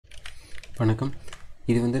வணக்கம்.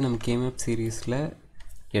 இது வந்து நம்ம கேமப் சீரீஸில்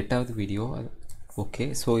 8வது வீடியோ. ஓகே,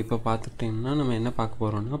 ஸோ இப்போ பார்த்துக்கிட்டிங்கன்னா நம்ம என்ன பார்க்க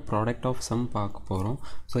போகிறோம்னா ப்ராடக்ட் ஆஃப் சம் பார்க்க போகிறோம்.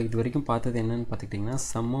 ஸோ இது வரைக்கும் பார்த்தது என்னென்னு பார்த்துக்கிட்டிங்கன்னா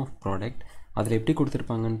சம் ஆஃப் ப்ராடக்ட். அதில் எப்படி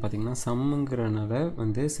கொடுத்துருப்பாங்கன்னு பார்த்தீங்கன்னா சம்முங்கிறனால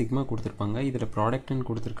வந்து சிக்மா கொடுத்துருப்பாங்க, இதில் ப்ராடக்ட்னு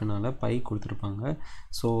கொடுத்துருக்கனால பை கொடுத்துருப்பாங்க.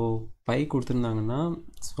 ஸோ பை கொடுத்துருந்தாங்கன்னா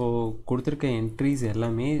ஸோ கொடுத்துருக்க என்ட்ரிஸ்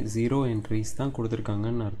எல்லாமே 0 என்ட்ரிஸ் தான்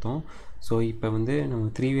கொடுத்துருக்காங்கன்னு அர்த்தம். ஸோ இப்போ வந்து நம்ம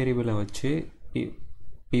 3 வேரியபிளை வச்சு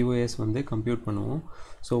POS வந்து கம்ப்யூட் பண்ணுவோம்.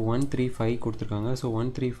 ஸோ 135 கொடுத்துருக்காங்க. ஸோ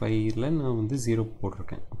 135ல் நான் வந்து 0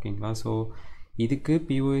 போட்டிருக்கேன். ஓகேங்களா. ஸோ இதுக்கு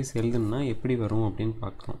POS எழுதுனா எப்படி வரும் அப்படின்னு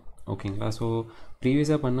பார்க்குறோம். ஓகேங்களா. ஸோ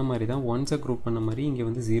ப்ரீவியஸாக பண்ண மாதிரி தான் ஒன்ஸை குரூப் பண்ண மாதிரி இங்கே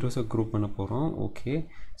வந்து ஜீரோஸை குரூப் பண்ண போகிறோம். ஓகே,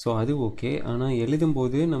 ஸோ அது ஓகே. ஆனால்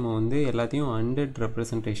எழுதும்போது நம்ம வந்து எல்லாத்தையும் 100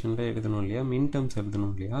 ரெப்ரசன்டேஷனில் எழுதணும் இல்லையா, மின் டேர்ம்ஸ்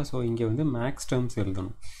எழுதணும் இல்லையா. ஸோ இங்கே வந்து மேக்ஸ் டேர்ம்ஸ்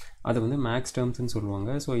எழுதணும். அதை வந்து மேக்ஸ் டேர்ம்ஸ்னு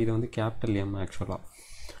சொல்லுவாங்க. ஸோ இதை வந்து கேபிட்டல் M ஆக்சுவலாக.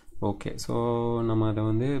 ஓகே, ஸோ நம்ம அதை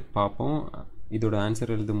வந்து பார்ப்போம். இதோட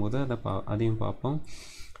ஆன்சர் எழுதும்போது அதையும் பார்ப்போம்.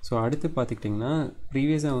 ஸோ அடுத்து பார்த்துக்கிட்டிங்கன்னா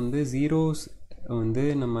ப்ரீவியஸாக வந்து ஜீரோஸ் வந்து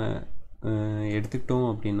நம்ம எடுத்துக்கிட்டோம்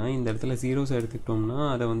அப்படின்னா இந்த இடத்துல ஜீரோஸ் எடுத்துக்கிட்டோம்னா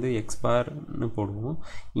அதை வந்து எக்ஸ் பார்னு போடுவோம்.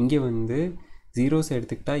 இங்கே வந்து ஜீரோஸ்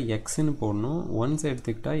எடுத்துக்கிட்டால் எக்ஸ்ன்னு போடணும், ஒன்ஸ்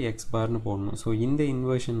எடுத்துக்கிட்டால் எக்ஸ் பார்னு போடணும். ஸோ இந்த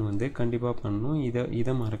இன்வர்ஷன் வந்து கண்டிப்பாக பண்ணணும்.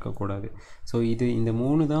 இதை மறக்கக்கூடாது. ஸோ இந்த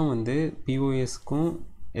 3 தான் வந்து POSக்கும்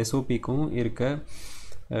SOPக்கும் இருக்க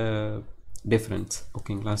டிஃப்ரென்ஸ்.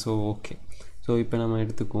 ஓகேங்களா. ஸோ ஓகே, ஸோ இப்போ நம்ம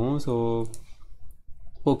எடுத்துக்குவோம். ஸோ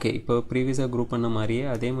ஓகே, இப்போ ப்ரீவியஸாக குரூப் பண்ண மாதிரியே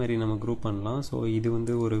அதே மாதிரி நம்ம குரூப் பண்ணலாம். ஸோ இது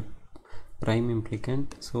வந்து ஒரு ப்ரைம்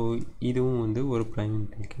இம்ப்ளிகண்ட், ஸோ இதுவும் வந்து ஒரு prime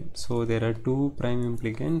implicant. So there are 2 prime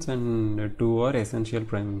இம்ப்ளிகண்ட்ஸ் and 2 R essential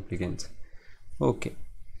prime இம்ப்ளிகண்ட்ஸ். Okay,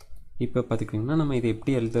 இப்போ பார்த்துக்கிட்டிங்கன்னா நம்ம இதை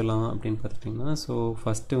எப்படி எழுதலாம் அப்படின்னு பார்த்துக்கிட்டிங்கன்னா ஸோ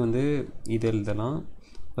ஃபஸ்ட்டு வந்து இது எழுதலாம்,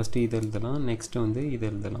 நெக்ஸ்ட்டு வந்து இது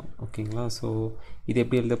எழுதலாம். ஓகேங்களா. ஸோ இது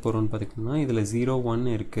எப்படி எழுத போகிறோம்னு பார்த்துக்கிட்டிங்கன்னா இதில் 0-1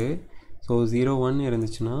 இருக்குது. ஸோ 0-1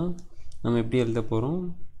 இருந்துச்சுன்னா நம்ம எப்படி எழுத போகிறோம்,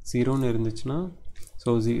 0ன்னு இருந்துச்சுன்னா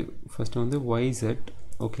ஸோ ஃபஸ்ட்டு வந்து YZ.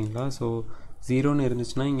 ஓகேங்களா. ஸோ 0ன்னு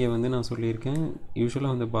இருந்துச்சுன்னா இங்கே வந்து நான் சொல்லியிருக்கேன்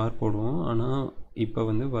யூஸ்வலாக வந்து பார் போடுவோம், ஆனால் இப்போ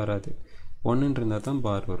வந்து வராது, 1ன்னு இருந்தால் தான்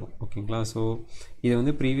பார் வரும். ஓகேங்களா. ஸோ இதை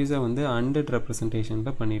வந்து ப்ரீவியஸாக வந்து 100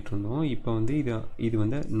 ரெப்ரசன்டேஷனில் பண்ணிகிட்ருந்தோம். இப்போ வந்து இது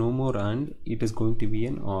வந்து no more and it is going to be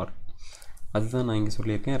an hour. அதுதான் நான் இங்கே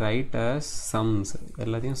சொல்லியிருக்கேன். ரைட் ஆஸ் சம்ஸ்,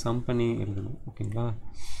 எல்லாத்தையும் சம் பண்ணி எழுதணும். ஓகேங்களா.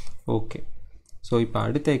 ஓகே, ஸோ இப்போ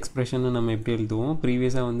அடுத்த எக்ஸ்ப்ரெஷனை நம்ம எப்படி எழுதுவோம்,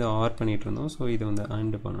 ப்ரீவியஸாக வந்து ஆர் பண்ணிகிட்டு இருந்தோம். ஸோ இதை வந்து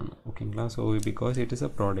அண்ட் பண்ணணும். ஓகேங்களா. So because it is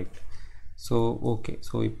a product. So okay,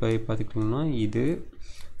 so இப்போ பார்த்துக்கிட்டிங்கன்னா இது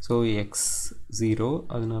ஸோ x0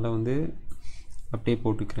 அதனால் வந்து அப்படியே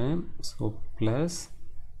போட்டுக்கிறேன். ஸோ ப்ளஸ்,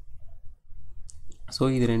 ஸோ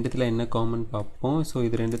இது ரெண்டுத்தில் என்ன காமன் பார்ப்போம். ஸோ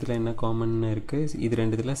இது ரெண்டுத்தில் என்ன காமன் இருக்குது, இது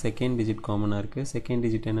ரெண்டுத்தில் செகண்ட் டிஜிட் காமனாக இருக்குது. செகண்ட்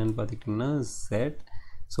டிஜிட் என்னென்னு பார்த்துக்கிட்டிங்கன்னா Z.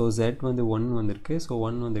 ஸோ Z வந்து 1 வந்திருக்கு. ஸோ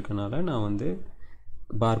 1 வந்திருக்கனால நான் வந்து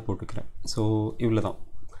பார் போட்டுக்கிறேன். ஸோ இவ்வளோ தான்.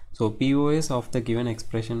 So POS of the given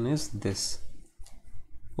expression is this.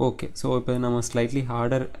 Okay, so இப்போ நம்ம ஸ்லைட்லி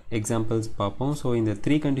ஹார்டர் எக்ஸாம்பிள்ஸ் பார்ப்போம். ஸோ இந்த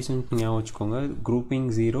 3 கண்டிஷன்ஸ் ஞாபகம் வச்சுக்கோங்க. குரூப்பிங்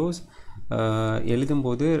ஜீரோஸ்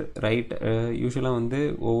எழுதும்போது ரைட் யூஸ்வலாக வந்து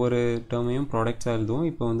ஒவ்வொரு டேர்மையும் ப்ராடக்ட்ஸாக எழுதுவோம்.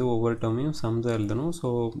 இப்போ வந்து ஒவ்வொரு டேர்மையும் சம்ஸாக எழுதணும். ஸோ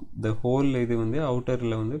த ஹோல் இது வந்து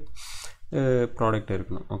அவுட்டரில் வந்து ப்ராடக்ட்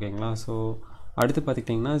இருக்கணும். ஓகேங்களா. ஸோ அடுத்து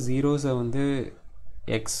பார்த்துக்கிட்டிங்கன்னா ஜீரோஸை வந்து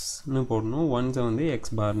எக்ஸ்னு போடணும், ஒன்ஸை வந்து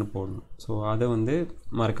எக்ஸ் பார்னு போடணும். ஸோ அதை வந்து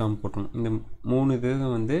மறக்காமல் போட்டணும். இந்த 3 இது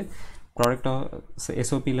வந்து ப்ராடக்டாக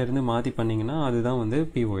SOPலேருந்து மாற்றி பண்ணிங்கன்னா அதுதான் வந்து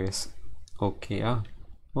POS. ஓகேயா.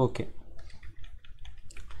 ஓகே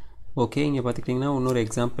ஓகே, இங்கே பார்த்துக்கிட்டிங்கன்னா இன்னொரு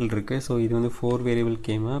எக்ஸாம்பிள் இருக்குது. ஸோ இது வந்து 4 வேரியபிள்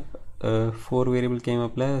கேமப். 4 வேரியபிள்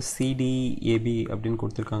கேமப்பில் CDAB அப்படின்னு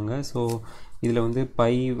கொடுத்துருக்காங்க. ஸோ இதில் வந்து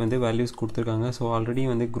பை வந்து வேல்யூஸ் கொடுத்துருக்காங்க. ஸோ ஆல்ரெடி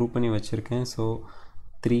வந்து குரூப் பண்ணி வச்சுருக்கேன். So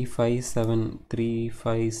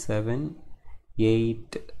 357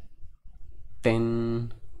 8 10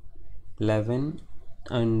 11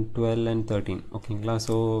 and 12 and 13. ஓகேங்களா.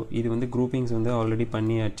 ஸோ இது வந்து குரூப்பிங்ஸ் வந்து ஆல்ரெடி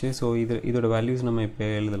பண்ணியாச்சு. ஸோ இதோட வேல்யூஸ் நம்ம இப்போ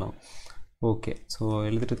எழுதலாம். ஓகே, ஸோ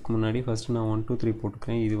எழுதுறதுக்கு முன்னாடி ஃபஸ்ட்டு நான் 1 2 3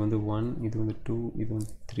 போட்டுக்கிறேன். இது வந்து 1, இது வந்து 2, இது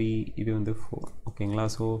வந்து 3, இது வந்து 4. ஓகேங்களா.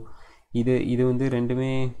 ஸோ இது வந்து ரெண்டுமே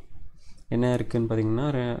என்ன இருக்குதுன்னு பார்த்திங்கன்னா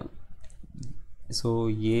ஸோ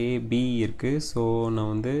AB இருக்குது. ஸோ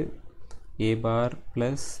நான் வந்து A பார்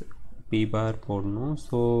ப்ளஸ் B பார் போடணும்.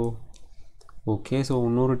 ஸோ ஓகே, ஸோ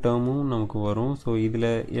இன்னொரு டேர்மும் நமக்கு வரும். ஸோ இதில்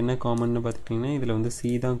என்ன காமன்னு பார்த்துக்கிட்டிங்கன்னா இதில் வந்து C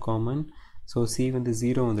தான் காமன். ஸோ C வந்து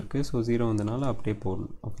 0 வந்திருக்கு. ஸோ 0 வந்தனால அப்படியே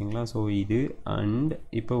போடணும். ஓகேங்களா. ஸோ இது அண்ட்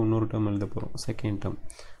இப்போ இன்னொரு டேர்ம் எழுத போகிறோம், செகண்ட் டேர்ம்.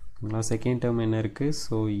 ஓகேங்களா. செகண்ட் டேர்ம் என்ன இருக்குது,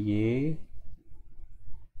 ஸோ A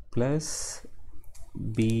ப்ளஸ்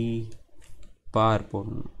B பார்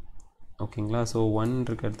போடணும். ஓகேங்களா. ஸோ 1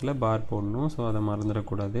 இருக்க இடத்துல பார் போடணும். ஸோ அதை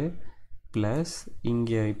மறந்துடக்கூடாது. ப்ளஸ்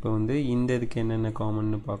இங்கே இப்போ வந்து இந்த இதுக்கு என்னென்ன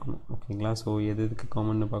காமன்னு பார்க்கணும் ஓகேங்களா. ஸோ எதுக்கு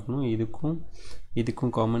காமன்னு பார்க்கணும்,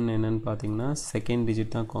 இதுக்கும் காமன் என்னென்னு பார்த்தீங்கன்னா செகண்ட்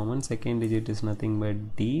டிஜிட் தான் common. Second digit is nothing but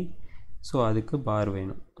D. So அதுக்கு பார்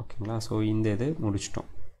வேணும் ஓகேங்களா. ஸோ இந்த இது முடிச்சிட்டோம்.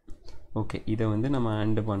 ஓகே, இதை வந்து நம்ம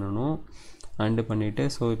ஆண்டு பண்ணணும். ஆண்டு பண்ணிவிட்டு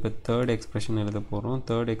ஸோ இப்போ தேர்ட் எக்ஸ்ப்ரெஷன் எழுத போகிறோம்.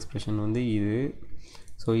 தேர்ட் எக்ஸ்ப்ரெஷன் வந்து இது.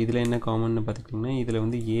 ஸோ இதில் என்ன காமன்னு பார்த்துக்கிட்டிங்கன்னா இதில்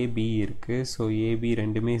வந்து ஏபி இருக்குது. ஸோ ஏபி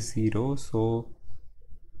ரெண்டுமே 0. ஸோ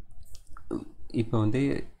இப்போ வந்து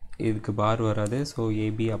இதுக்கு பார் வராது. ஸோ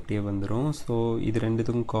ஏபி அப்படியே வந்துடும். ஸோ இது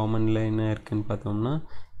ரெண்டுத்துக்கும் காமனில் என்ன இருக்குதுன்னு பார்த்தோம்னா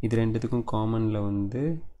இது ரெண்டுத்துக்கும் காமனில் வந்து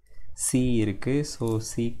சி இருக்குது. ஸோ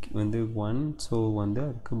சிக்கு வந்து 1. ஸோ வந்து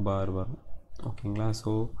அதுக்கு பார் வரும் ஓகேங்களா.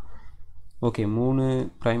 ஸோ ஓகே, 3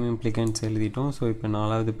 ப்ரைம் இம்ப்ளிகன்ட்ஸ் எழுதிட்டோம். ஸோ இப்போ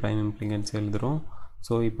 4வது ப்ரைம் இம்ப்ளிகன்ட்ஸ் எழுதுகிறோம்.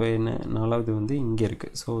 ஸோ இப்போ என்ன 4வது வந்து இங்கே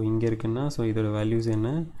இருக்குது. ஸோ இங்கே இருக்குன்னா ஸோ இதோட வேல்யூஸ் என்ன,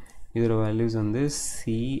 இதோட வேல்யூஸ் வந்து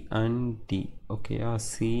சி அண்ட் டி ஓகேயா.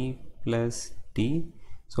 C plus D.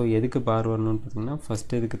 ஸோ எதுக்கு பார் வரணும்னு பார்த்தீங்கன்னா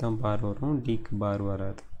ஃபஸ்ட்டு இதுக்கு தான் பார் வரும், டிக்கு பார்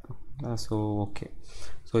வராது ஓகேங்களா. ஸோ ஓகே,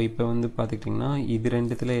 ஸோ இப்போ வந்து பார்த்துக்கிட்டிங்கன்னா இது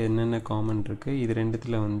ரெண்டுத்தில் என்னென்ன காமன் இருக்குது, இது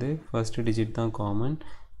ரெண்டுத்தில் வந்து ஃபஸ்ட்டு டிஜிட் தான் காமன்.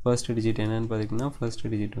 ஃபஸ்ட்டு டிஜிட் என்னென்னு பார்த்திங்கன்னா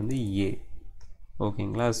ஃபஸ்ட்டு டிஜிட் வந்து ஏ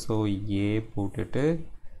ஓகேங்களா. ஸோ ஏ போட்டுட்டு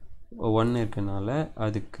 1 இருக்கனால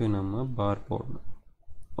அதுக்கு நம்ம பார் போடணும்.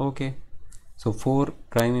 ஓகே, ஸோ 4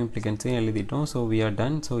 ப்ரைம் இம்ப்ளிகன்ஸையும் எழுதிட்டோம். So we are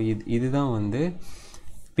done. So இதுதான் வந்து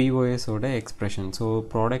பிஓஎஸோட expression. So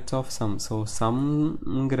products of some. So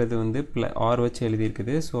சம்ங்கிறது வந்து ஆர் வச்சு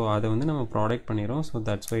எழுதியிருக்குது. ஸோ அதை வந்து நம்ம ப்ராடக்ட் பண்ணிடுறோம். So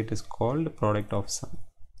that's why it is called product of some.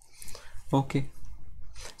 Okay,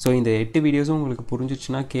 so இந்த 8 வீடியோஸும் உங்களுக்கு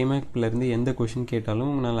புரிஞ்சிச்சுன்னா கேமேப்லேருந்து எந்த கொஷின் கேட்டாலும்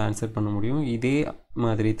உங்களால் ஆன்சர் பண்ண முடியும். இதே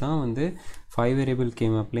மாதிரி தான் வந்து 5 வேரியபிள்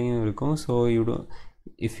கேமேப்லேயும் இருக்கும். So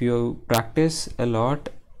if you practice a lot,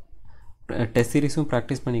 test சீரிஸும்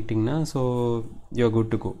practice பண்ணிக்கிட்டிங்கன்னா so you are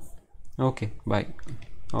good to go. Okay, bye,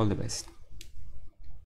 all the best.